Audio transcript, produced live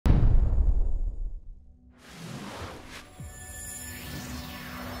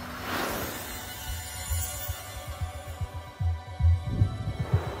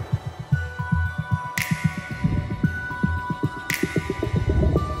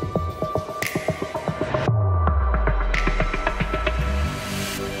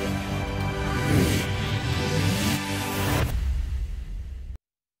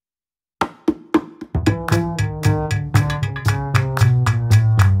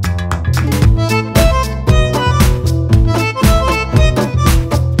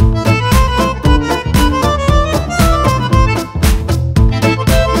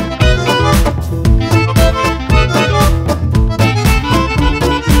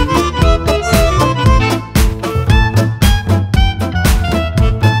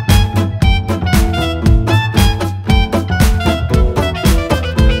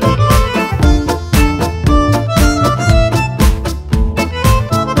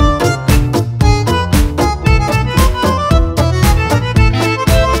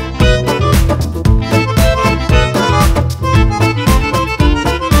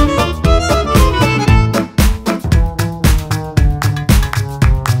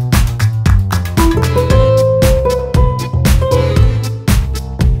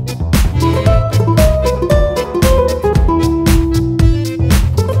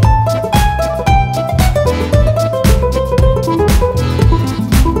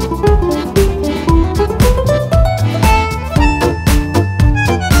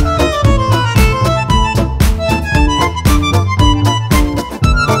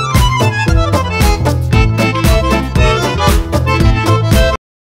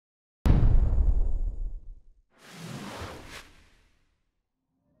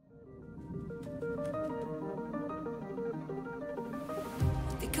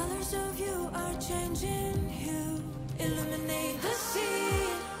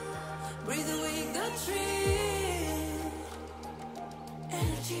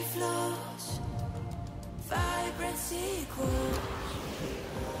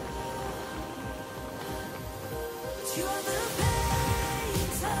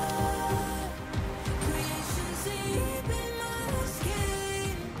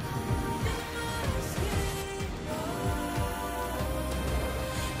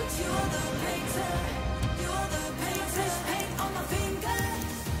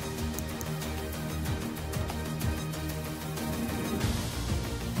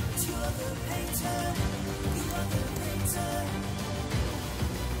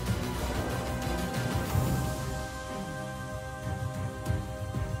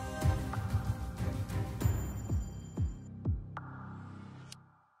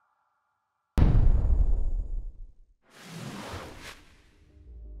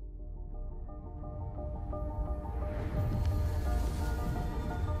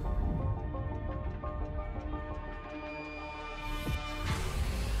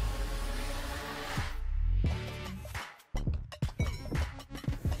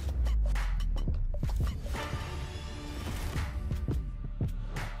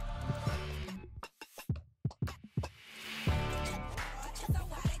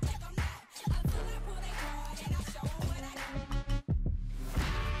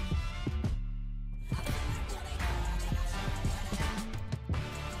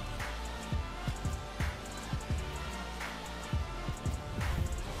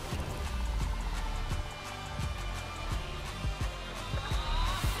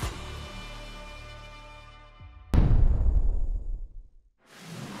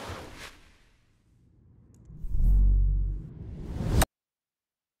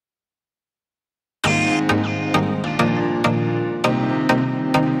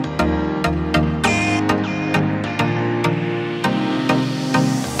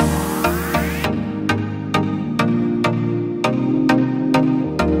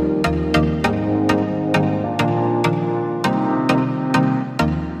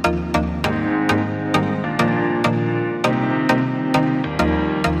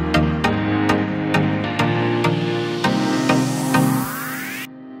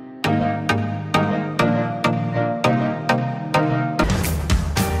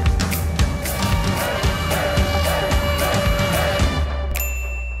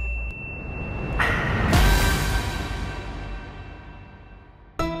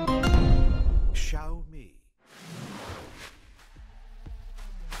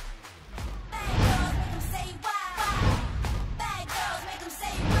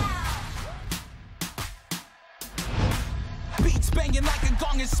banging like a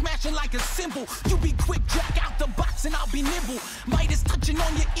gong and smashing like a cymbal. You be quick, jack out the box, and I'll be nimble. Might is touching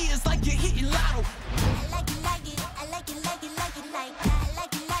on your ears like you're hitting lotto. I like it, like it, I like it, like it, like it, like that. I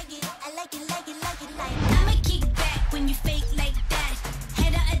like it, like it, I like it, like it, like it, like that. I'ma kick back when you fake like that.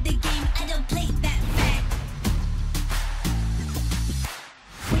 Head out of the game, I don't play that fact.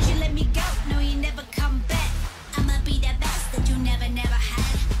 Would you let me go? No, you never come back. I'ma be the best that you never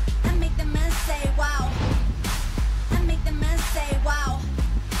had. I make the man say wow. I make the man say wow.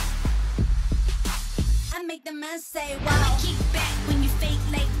 I make the man say wow. I'ma kick back when you fake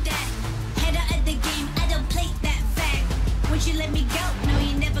like that. Head out of the game, I don't play that fact. Would you let me go?